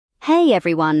Hey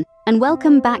everyone, and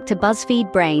welcome back to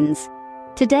BuzzFeed Brains.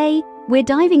 Today, we're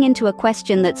diving into a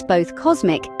question that's both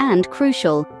cosmic and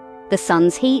crucial: the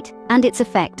sun's heat and its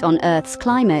effect on Earth's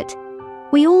climate.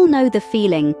 We all know the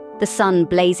feeling, the sun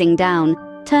blazing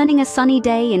down, turning a sunny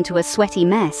day into a sweaty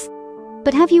mess.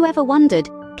 But have you ever wondered,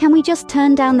 can we just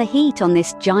turn down the heat on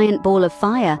this giant ball of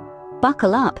fire?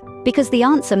 Buckle up, because the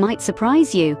answer might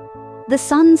surprise you. The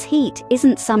sun's heat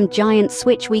isn't some giant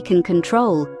switch we can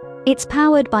control. It's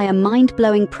powered by a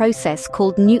mind-blowing process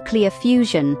called nuclear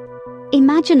fusion.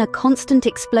 Imagine a constant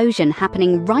explosion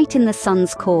happening right in the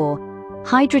sun's core.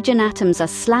 Hydrogen atoms are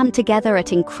slammed together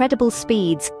at incredible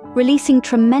speeds, releasing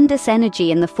tremendous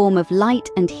energy in the form of light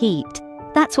and heat.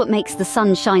 That's what makes the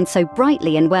sun shine so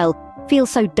brightly and, well, feel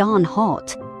so darn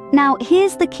hot. Now,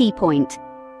 here's the key point.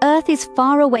 Earth is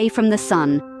far away from the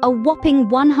sun, a whopping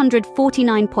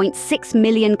 149.6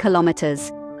 million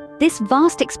kilometers. This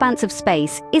vast expanse of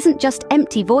space isn't just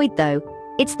empty void though.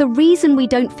 It's the reason we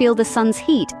don't feel the sun's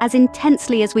heat as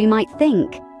intensely as we might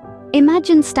think.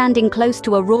 Imagine standing close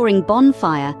to a roaring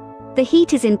bonfire. The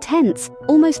heat is intense,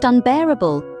 almost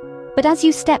unbearable. But as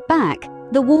you step back,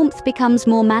 the warmth becomes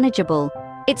more manageable.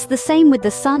 It's the same with the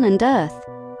sun and Earth.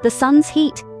 The sun's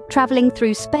heat, traveling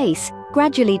through space,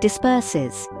 gradually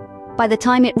disperses. By the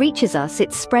time it reaches us,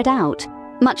 it's spread out,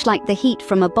 much like the heat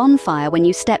from a bonfire when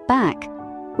you step back.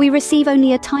 We receive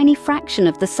only a tiny fraction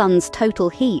of the sun's total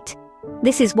heat.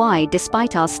 This is why,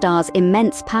 despite our star's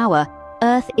immense power,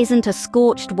 Earth isn't a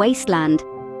scorched wasteland.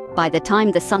 By the time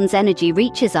the sun's energy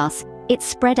reaches us, it's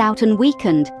spread out and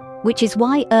weakened, which is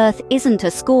why Earth isn't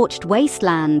a scorched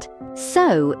wasteland.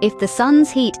 So, if the sun's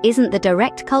heat isn't the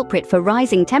direct culprit for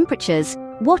rising temperatures,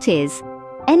 what is?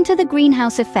 Enter the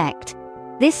greenhouse effect.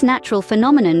 This natural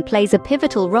phenomenon plays a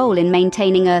pivotal role in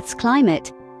maintaining Earth's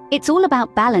climate. It's all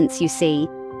about balance, you see.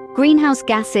 Greenhouse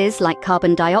gases like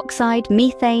carbon dioxide,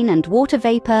 methane, and water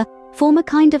vapor form a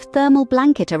kind of thermal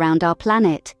blanket around our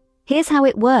planet. Here's how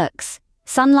it works.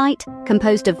 Sunlight,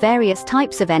 composed of various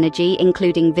types of energy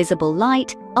including visible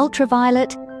light,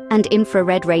 ultraviolet, and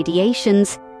infrared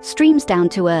radiations, streams down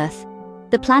to Earth.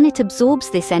 The planet absorbs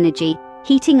this energy,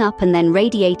 heating up and then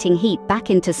radiating heat back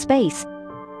into space.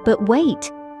 But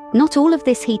wait, not all of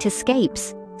this heat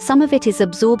escapes. Some of it is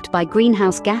absorbed by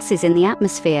greenhouse gases in the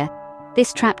atmosphere.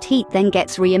 This trapped heat then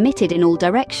gets re-emitted in all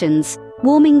directions,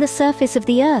 warming the surface of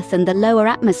the Earth and the lower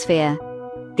atmosphere.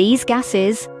 These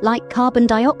gases, like carbon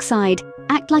dioxide,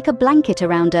 act like a blanket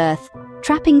around Earth,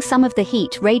 trapping some of the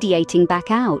heat radiating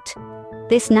back out.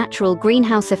 This natural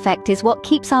greenhouse effect is what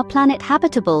keeps our planet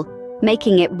habitable,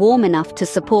 making it warm enough to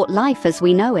support life as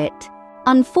we know it.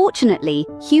 Unfortunately,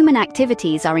 human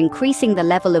activities are increasing the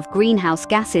level of greenhouse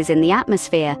gases in the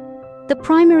atmosphere. The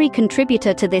primary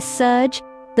contributor to this surge,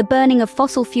 the burning of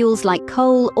fossil fuels like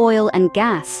coal, oil, and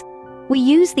gas. We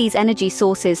use these energy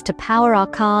sources to power our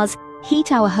cars,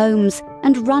 heat our homes,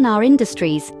 and run our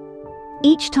industries.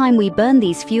 Each time we burn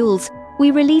these fuels,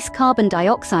 we release carbon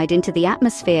dioxide into the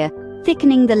atmosphere,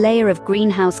 thickening the layer of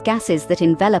greenhouse gases that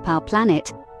envelop our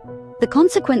planet. The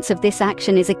consequence of this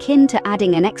action is akin to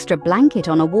adding an extra blanket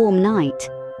on a warm night.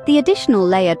 The additional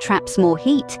layer traps more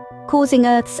heat, causing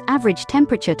Earth's average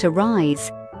temperature to rise.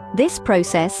 This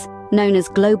process, known as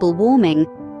global warming,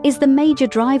 is the major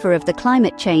driver of the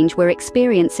climate change we're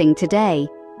experiencing today.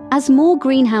 As more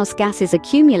greenhouse gases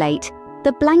accumulate,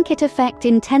 the blanket effect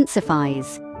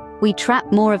intensifies. We trap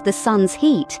more of the sun's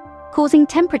heat, causing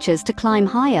temperatures to climb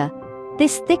higher.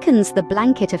 This thickens the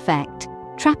blanket effect,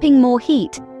 trapping more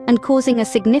heat and causing a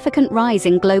significant rise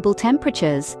in global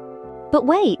temperatures. But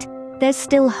wait, there's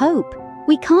still hope.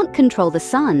 We can't control the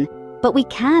sun, but we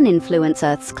can influence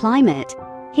Earth's climate.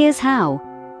 Here's how.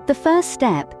 The first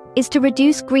step is to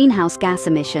reduce greenhouse gas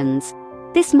emissions.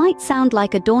 This might sound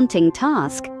like a daunting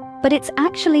task, but it's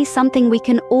actually something we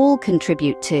can all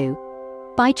contribute to.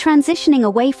 By transitioning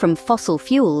away from fossil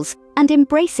fuels and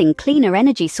embracing cleaner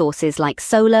energy sources like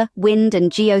solar, wind,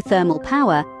 and geothermal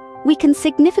power, we can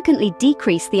significantly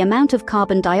decrease the amount of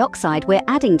carbon dioxide we're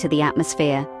adding to the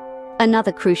atmosphere.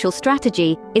 Another crucial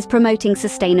strategy is promoting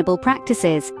sustainable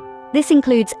practices. This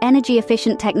includes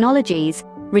energy-efficient technologies,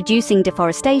 reducing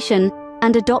deforestation,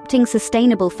 and adopting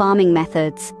sustainable farming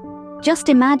methods. Just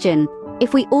imagine,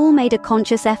 if we all made a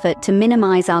conscious effort to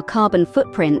minimize our carbon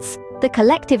footprints, the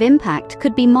collective impact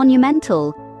could be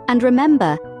monumental. And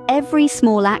remember, every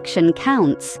small action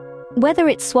counts. Whether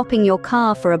it's swapping your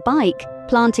car for a bike,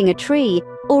 planting a tree,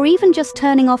 or even just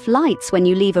turning off lights when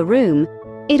you leave a room,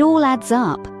 it all adds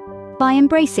up. By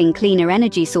embracing cleaner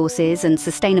energy sources and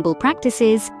sustainable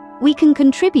practices, we can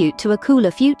contribute to a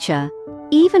cooler future.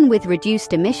 Even with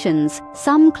reduced emissions,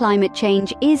 some climate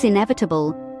change is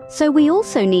inevitable, so we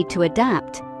also need to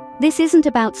adapt. This isn't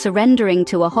about surrendering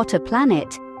to a hotter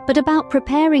planet, but about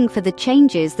preparing for the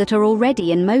changes that are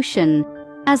already in motion.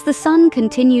 As the sun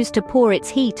continues to pour its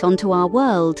heat onto our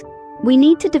world, we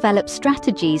need to develop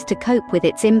strategies to cope with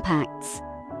its impacts.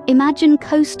 Imagine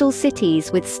coastal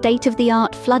cities with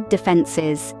state-of-the-art flood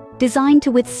defenses, designed to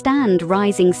withstand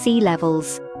rising sea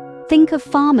levels. Think of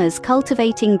farmers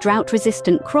cultivating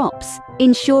drought-resistant crops,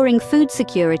 ensuring food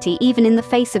security even in the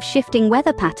face of shifting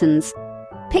weather patterns.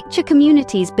 Picture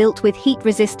communities built with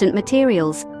heat-resistant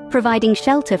materials, providing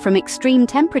shelter from extreme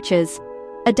temperatures.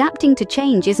 Adapting to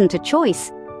change isn't a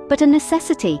choice, but a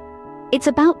necessity. It's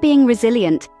about being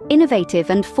resilient, innovative,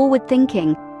 and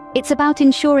forward-thinking. It's about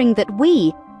ensuring that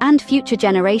we, and future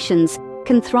generations,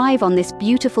 can thrive on this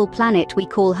beautiful planet we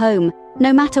call home,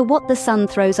 no matter what the sun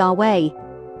throws our way.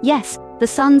 Yes, the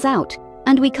sun's out,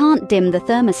 and we can't dim the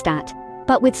thermostat,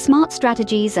 but with smart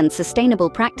strategies and sustainable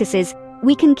practices,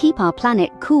 we can keep our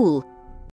planet cool,